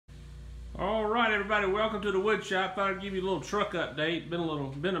right, everybody, welcome to the wood shop. Thought I'd give you a little truck update.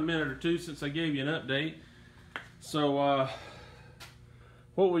 Been a minute or two since I gave you an update. So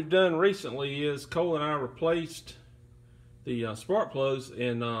what we've done recently is Cole and I replaced the spark plugs,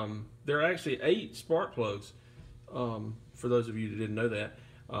 and there are actually 8 spark plugs. For those of you that didn't know that,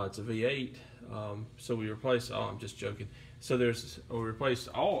 it's a V8. So we replaced. Oh, I'm just joking. So we replaced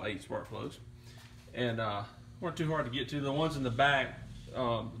all 8 spark plugs, and weren't too hard to get to. The ones in the back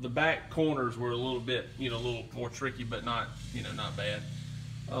corners were a little bit, a little more tricky, but not, not bad.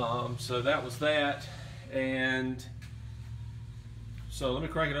 So that was that, and so let me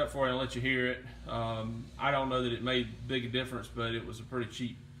crank it up for you and let you hear it. I don't know that it made big a difference, but it was a pretty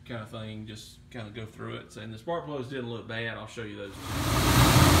cheap kind of thing. Just kind of go through it. And the spark plugs didn't look bad. I'll show you those.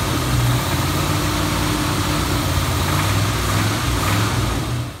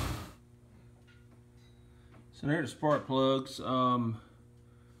 So there are the spark plugs. I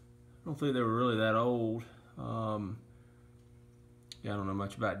don't think they were really that old. Yeah, I don't know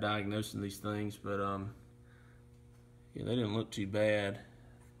much about diagnosing these things, but yeah, they didn't look too bad.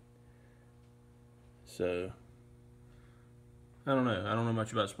 So I don't know. I don't know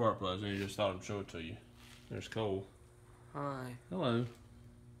much about spark plugs, and I just thought I'd show it to you. There's Cole. Hi. Hello.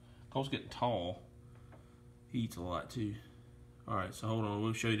 Cole's getting tall. He eats a lot too. All right, so hold on.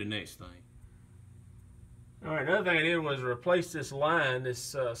 We'll show you the next thing. All right, another thing I did was replace this line,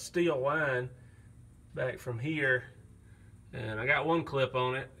 this steel line back from here, and I got one clip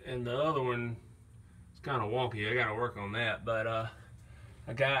on it, and the other one is kind of wonky. I got to work on that, but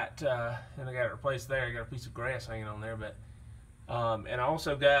I got it replaced there. I got a piece of grass hanging on there, but and I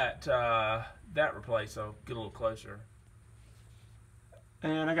also got that replaced. So I'll get a little closer.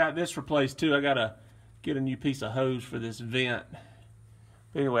 And I got this replaced too. I got to get a new piece of hose for this vent.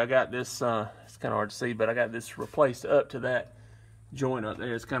 Anyway, I got this, it's kind of hard to see, but I got this replaced up to that joint up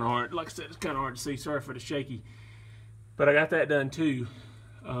there. It's kind of hard, like I said, it's kind of hard to see. Sorry for the shaky. But I got that done too.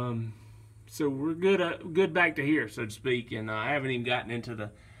 So we're good back to here, so to speak. And I haven't even gotten into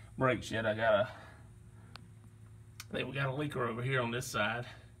the brakes yet. I think we got a leaker over here on this side.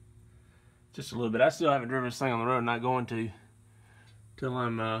 Just a little bit. I still haven't driven this thing on the road, not going to, till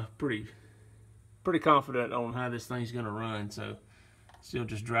I'm pretty confident on how this thing's going to run. So still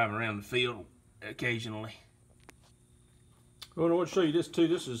just driving around the field occasionally. I want to show you this too.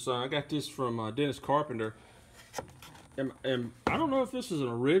 This is I got this from Dennis Carpenter, and I don't know if this is an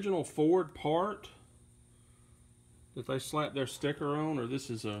original Ford part that they slapped their sticker on, or this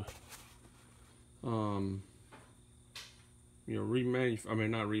is a I mean,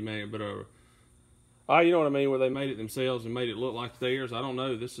 not remanufactured, but you know what I mean, where they made it themselves and made it look like theirs. I don't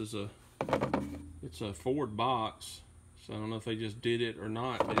know. This is it's a Ford box. So I don't know if they just did it or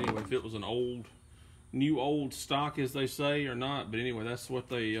not, but anyway, if it was an old stock, as they say, or not. But anyway, that's what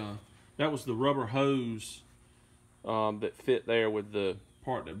they, that was the rubber hose that fit there with the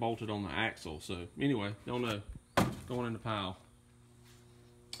part that bolted on the axle. So anyway, don't know, going in the pile.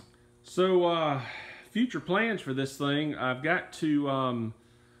 So future plans for this thing, I've got to,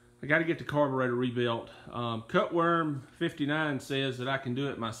 I got to get the carburetor rebuilt. Cutworm 59 says that I can do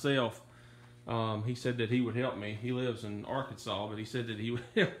it myself. He said that he would help me. He lives in Arkansas, but he said that he would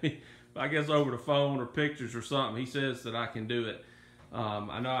help me, I guess over the phone or pictures or something. He says that I can do it.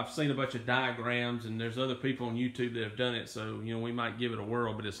 I know I've seen a bunch of diagrams, and there's other people on YouTube that have done it, so we might give it a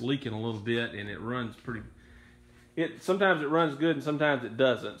whirl, but it's leaking a little bit, and it runs sometimes it runs good and sometimes it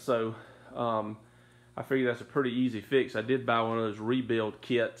doesn't. So I figure that's a pretty easy fix. I did buy one of those rebuild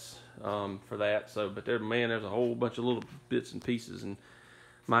kits for that. So, but there's a whole bunch of little bits and pieces, and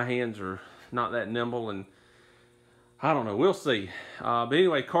my hands are not that nimble, and I don't know, we'll see. But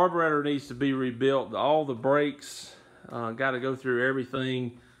anyway, carburetor needs to be rebuilt. All the brakes, got to go through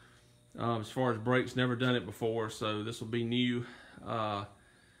everything. As far as brakes, never done it before, so this will be new.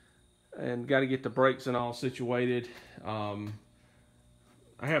 And got to get the brakes and all situated. I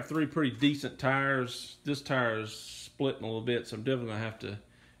have 3 pretty decent tires. This tire is splitting a little bit, so I'm definitely going to have to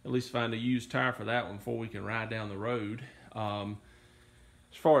at least find a used tire for that one before we can ride down the road.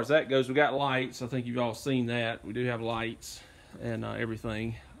 As far as that goes, we got lights. I think you've all seen that. We do have lights and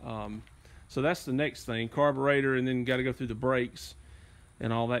everything. So that's the next thing, carburetor, and then got to go through the brakes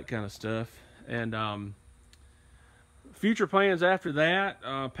and all that kind of stuff. And future plans after that,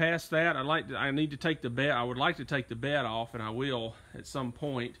 past that, I need to take the bed. I would like to take the bed off, and I will at some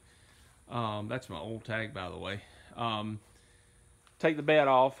point. That's my old tag, by the way. Take the bed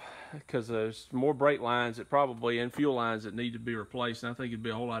off, because there's more brake lines and fuel lines that need to be replaced, and I think it'd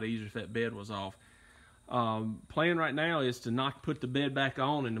be a whole lot easier if that bed was off. Plan right now is to not put the bed back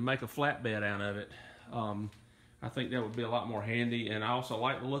on and to make a flat bed out of it. I think that would be a lot more handy, and I also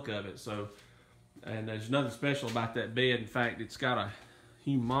like the look of it, so And there's nothing special about that bed. In fact, it's got a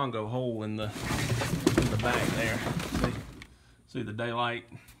humongo hole in the back there. See the daylight?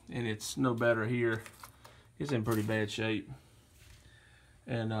 And it's no better here. It's in pretty bad shape.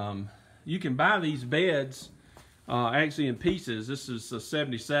 And you can buy these beds actually in pieces. This is a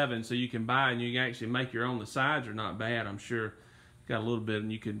 77, so you can buy and you can actually make your own. The sides are not bad, I'm sure. Got a little bit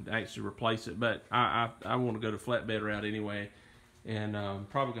and you can actually replace it. But I want to go to flatbed route anyway. And I'm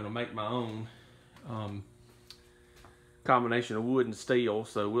probably going to make my own combination of wood and steel,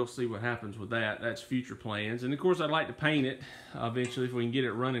 so we'll see what happens with that. That's future plans. And of course, I'd like to paint it eventually if we can get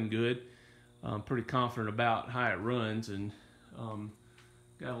it running good. I'm pretty confident about how it runs, and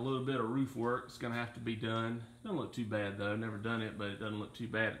got a little bit of roof work that's going to have to be done. Doesn't look too bad though. Never done it, but it doesn't look too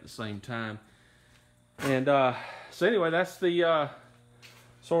bad at the same time. And so anyway, that's the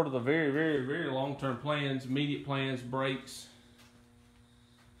sort of the very long-term plans, immediate plans, brakes.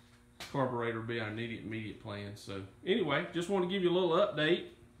 Carburetor will be our immediate plan. So anyway, just want to give you a little update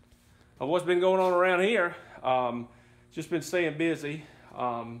of what's been going on around here. Just been staying busy,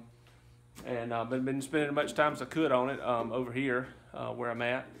 and I've been spending as much time as I could on it over here where I'm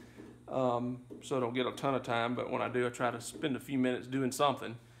at. So I don't get a ton of time, but when I do, I try to spend a few minutes doing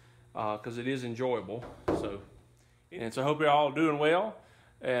something because it is enjoyable. So I hope you're all doing well,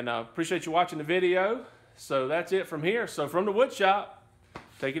 and appreciate you watching the video. So that's it from here. So from the wood shop,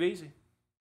 take it easy.